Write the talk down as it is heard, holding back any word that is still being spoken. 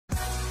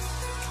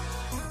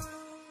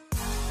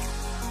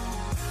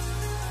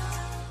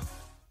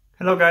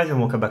Hello guys and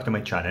welcome back to my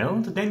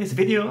channel. Today in this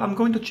video I'm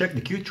going to check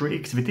the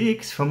Q3-X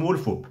VTX from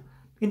Wolfwhoop.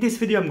 In this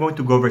video I'm going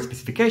to go over its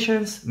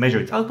specifications,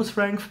 measure its output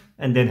strength,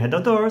 and then head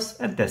outdoors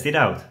and test it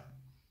out.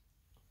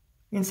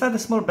 Inside the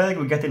small bag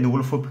we get in the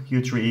Wolfwhoop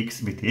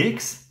Q3-X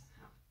VTX,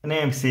 an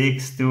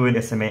MMCX to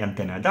an SMA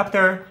antenna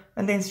adapter,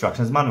 and the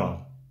instructions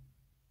manual.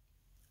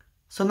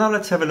 So now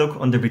let's have a look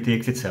on the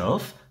VTX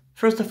itself.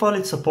 First of all,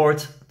 it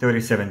supports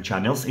 37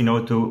 channels in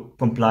order to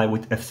comply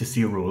with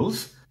FCC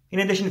rules. In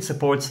addition, it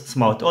supports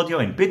smart audio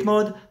in bit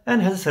mode and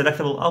has a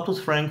selectable output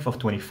strength of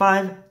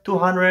 25,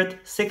 200,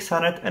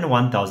 600 and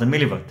 1000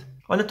 mV.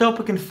 On the top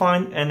we can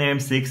find an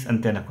MMCX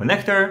antenna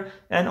connector,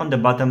 and on the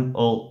bottom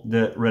all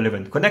the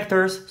relevant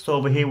connectors. So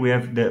over here we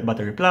have the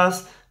battery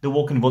plus, the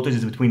working voltage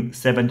is between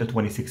 7 to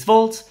 26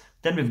 volts,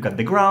 then we've got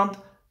the ground,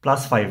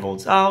 plus 5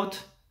 volts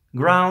out,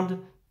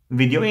 ground,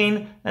 video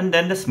in, and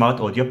then the smart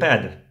audio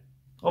pad.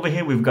 Over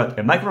here we've got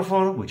a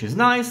microphone, which is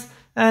nice.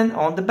 And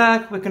on the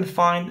back we can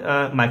find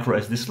micro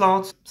SD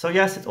slots. So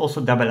yes, it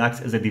also double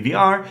acts as a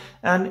DVR,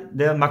 and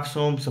the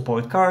maximum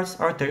support cards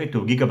are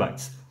 32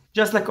 GB.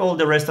 Just like all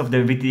the rest of the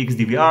VTX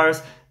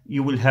DVRs,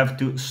 you will have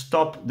to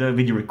stop the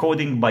video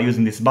recording by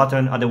using this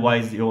button,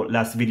 otherwise your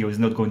last video is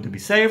not going to be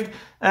saved,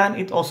 and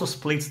it also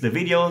splits the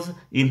videos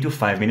into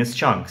 5-minute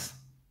chunks.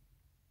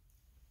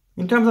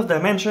 In terms of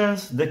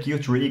dimensions, the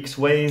Q3-X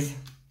weighs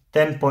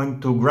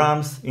 10.2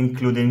 grams,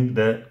 including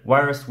the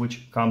wires,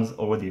 which comes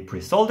already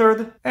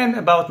pre-soldered, and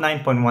about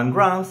 9.1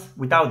 grams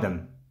without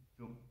them.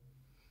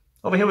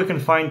 Over here we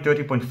can find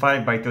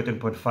 30.5 by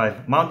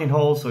 13.5 mounting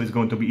holes, so it's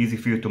going to be easy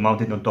for you to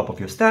mount it on top of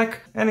your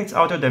stack, and its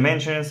outer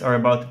dimensions are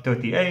about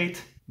 38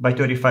 by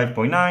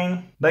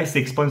 35.9 by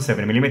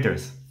 6.7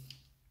 millimeters.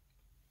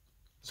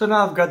 So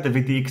now I've got the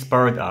VTX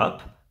powered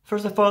up.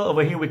 First of all,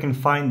 over here we can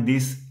find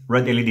this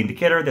red LED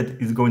indicator that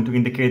is going to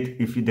indicate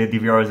if the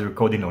DVR is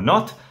recording or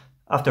not.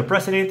 After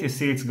pressing it, you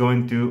see it's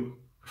going to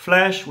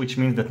flash, which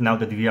means that now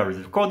the DVR is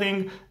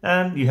recording,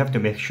 and you have to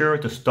make sure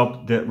to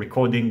stop the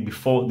recording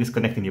before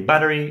disconnecting your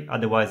battery.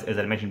 Otherwise, as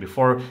I mentioned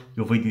before,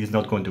 your video is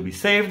not going to be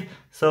saved.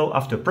 So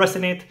after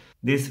pressing it,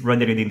 this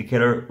red LED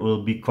indicator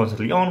will be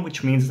constantly on,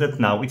 which means that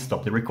now it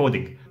stopped the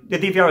recording. The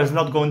DVR is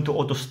not going to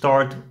auto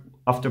start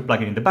after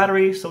plugging in the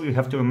battery, so you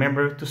have to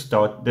remember to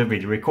start the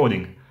video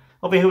recording.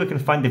 Over here we can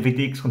find the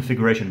VTX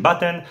configuration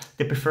button.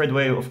 The preferred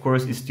way, of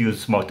course, is to use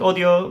smart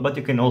audio, but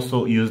you can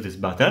also use this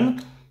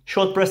button.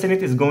 Short pressing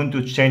it is going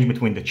to change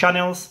between the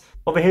channels.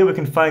 Over here we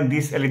can find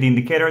this LED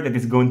indicator that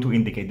is going to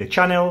indicate the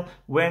channel.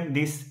 When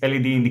this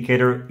LED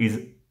indicator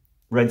is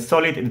red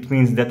solid, it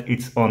means that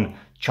it's on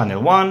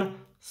channel 1.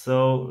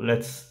 So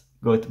let's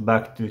go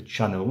back to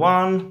channel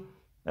 1.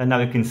 And now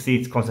you can see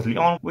it's constantly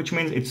on, which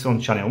means it's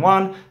on channel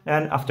 1,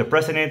 and after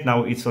pressing it,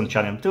 now it's on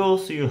channel 2,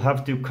 so you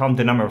have to count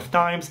the number of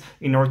times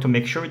in order to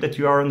make sure that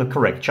you are on the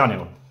correct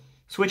channel.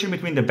 Switching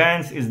between the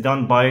bands is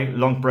done by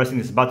long pressing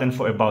this button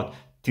for about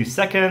 2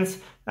 seconds,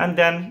 and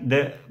then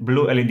the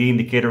blue LED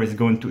indicator is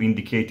going to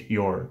indicate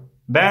your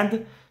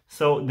band.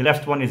 So the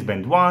left one is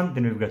band 1,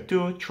 then we've got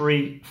 2,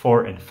 3,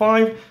 4, and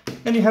 5,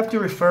 and you have to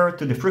refer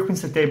to the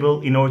frequency table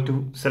in order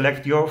to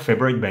select your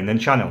favorite band and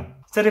channel.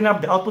 Setting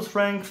up the output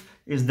strength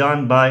is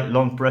done by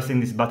long pressing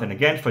this button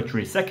again for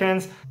 3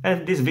 seconds,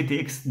 and this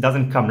VTX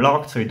doesn't come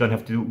locked, so you don't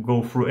have to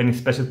go through any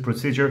special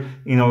procedure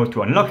in order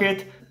to unlock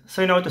it.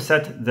 So in order to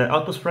set the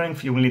output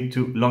strength, you will need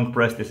to long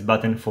press this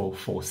button for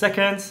 4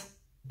 seconds.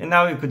 And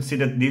now you could see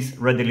that this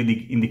red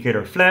LED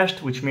indicator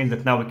flashed, which means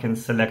that now we can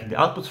select the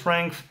output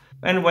strength.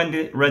 And when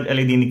the red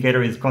LED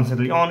indicator is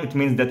constantly on, it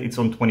means that it's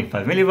on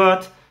 25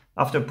 mV.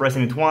 After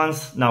pressing it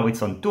once, now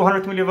it's on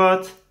 200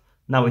 mV,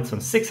 now it's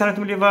on 600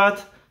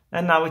 mV,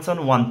 and now it's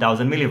on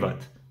 1000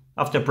 mV.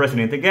 After pressing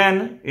it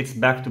again, it's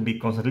back to be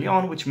constantly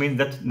on, which means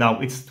that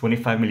now it's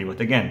 25 mV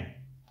again.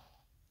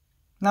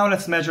 Now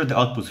let's measure the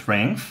output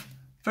strength.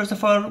 First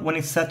of all, when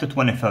it's set to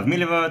 25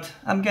 mV,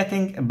 I'm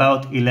getting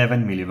about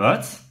 11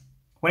 mV.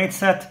 When it's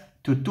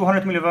set to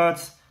 200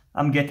 mV,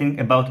 I'm getting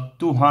about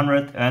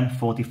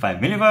 245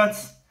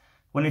 mV.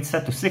 When it's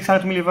set to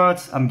 600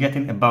 mV, I'm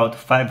getting about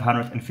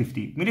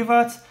 550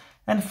 mV.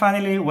 And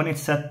finally, when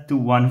it's set to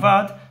 1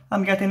 watt,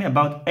 I'm getting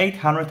about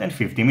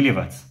 850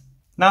 mV.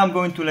 Now I'm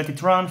going to let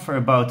it run for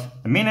about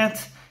a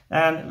minute,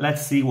 and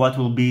let's see what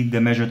will be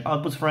the measured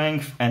output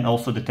strength and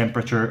also the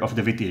temperature of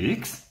the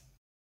VTX.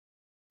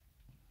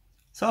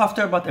 So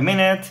after about a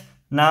minute,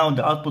 now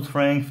the output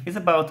strength is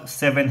about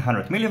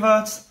 700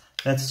 mV.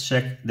 Let's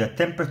check the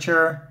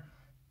temperature.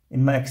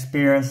 In my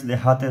experience, the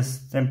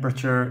hottest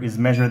temperature is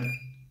measured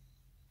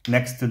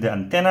next to the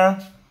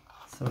antenna.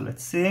 So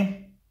let's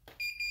see.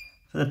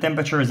 So the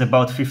temperature is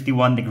about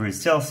 51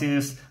 degrees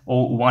Celsius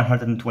or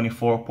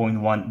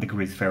 124.1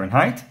 degrees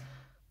Fahrenheit.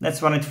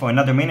 Let's run it for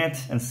another minute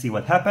and see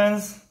what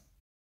happens.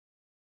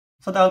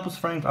 So the output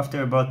strength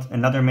after about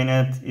another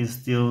minute is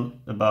still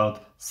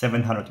about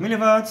 700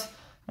 mV.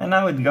 And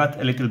now it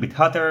got a little bit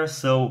hotter,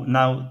 so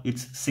now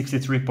it's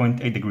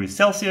 63.8 degrees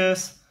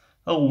Celsius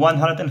or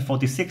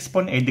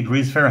 146.8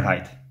 degrees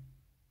Fahrenheit.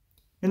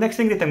 The next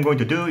thing that I'm going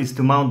to do is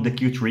to mount the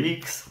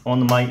Q3-X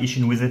on my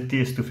Ishin Wizard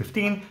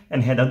TS215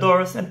 and head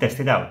outdoors and test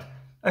it out.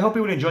 I hope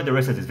you will enjoy the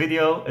rest of this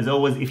video. As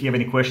always, if you have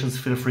any questions,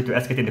 feel free to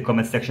ask it in the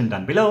comment section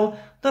down below.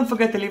 Don't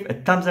forget to leave a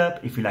thumbs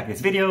up if you like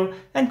this video,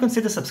 and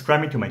consider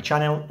subscribing to my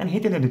channel and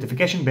hitting the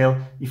notification bell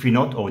if you're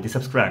not already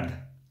subscribed.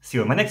 See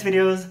you in my next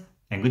videos,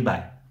 and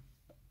goodbye.